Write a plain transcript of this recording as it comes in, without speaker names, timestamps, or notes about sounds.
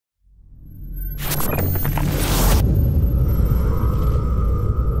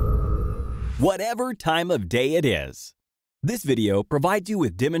Whatever time of day it is. This video provides you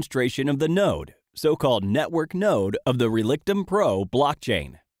with demonstration of the node, so-called network node of the Relictum Pro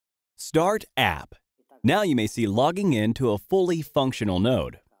blockchain. Start app. Now you may see logging in to a fully functional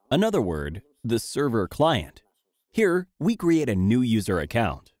node. Another word, the server client. Here, we create a new user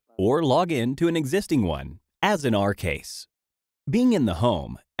account or log in to an existing one, as in our case. Being in the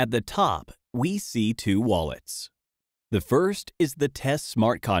home, at the top, we see two wallets. The first is the test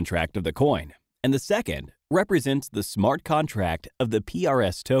smart contract of the coin, and the second represents the smart contract of the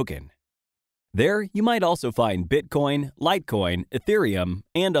PRS token. There, you might also find Bitcoin, Litecoin, Ethereum,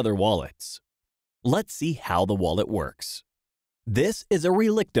 and other wallets. Let's see how the wallet works. This is a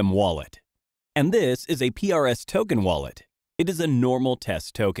Relictum wallet, and this is a PRS token wallet. It is a normal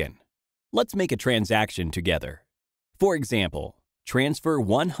test token. Let's make a transaction together. For example, transfer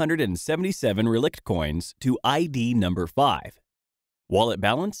 177 Relict coins to ID number 5. Wallet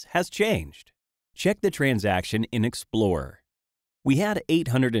balance has changed. Check the transaction in Explorer. We had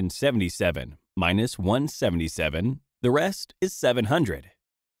 877 minus 177, the rest is 700.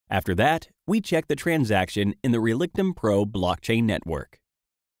 After that, we check the transaction in the Relictum Pro blockchain network.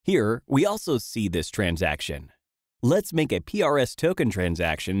 Here, we also see this transaction. Let's make a PRS token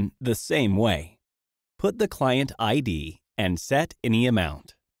transaction the same way. Put the client ID and set any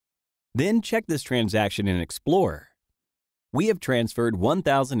amount. Then check this transaction in Explorer. We have transferred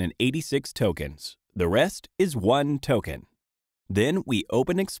 1,086 tokens. The rest is 1 token. Then we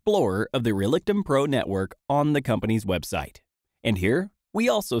open Explorer of the Relictum Pro network on the company's website. And here, we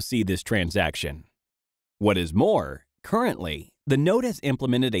also see this transaction. What is more, currently, the node has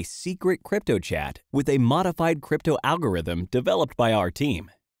implemented a secret crypto chat with a modified crypto algorithm developed by our team.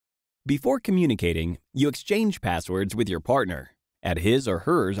 Before communicating, you exchange passwords with your partner, add his or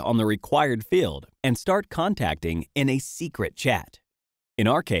hers on the required field, and start contacting in a secret chat. In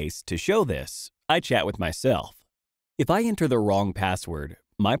our case, to show this, I chat with myself. If I enter the wrong password,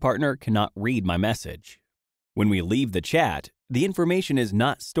 my partner cannot read my message. When we leave the chat, the information is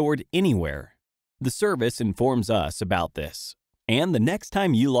not stored anywhere. The service informs us about this, and the next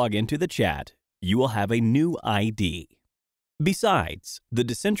time you log into the chat, you will have a new ID. Besides, the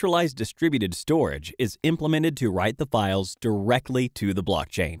decentralized distributed storage is implemented to write the files directly to the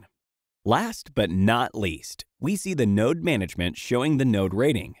blockchain. Last but not least, we see the node management showing the node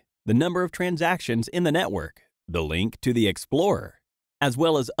rating, the number of transactions in the network, the link to the Explorer, as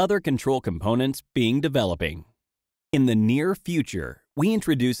well as other control components being developing. In the near future, we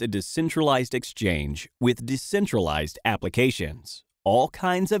introduce a decentralized exchange with decentralized applications, all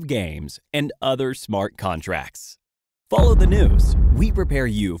kinds of games, and other smart contracts. Follow the news. We prepare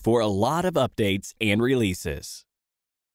you for a lot of updates and releases.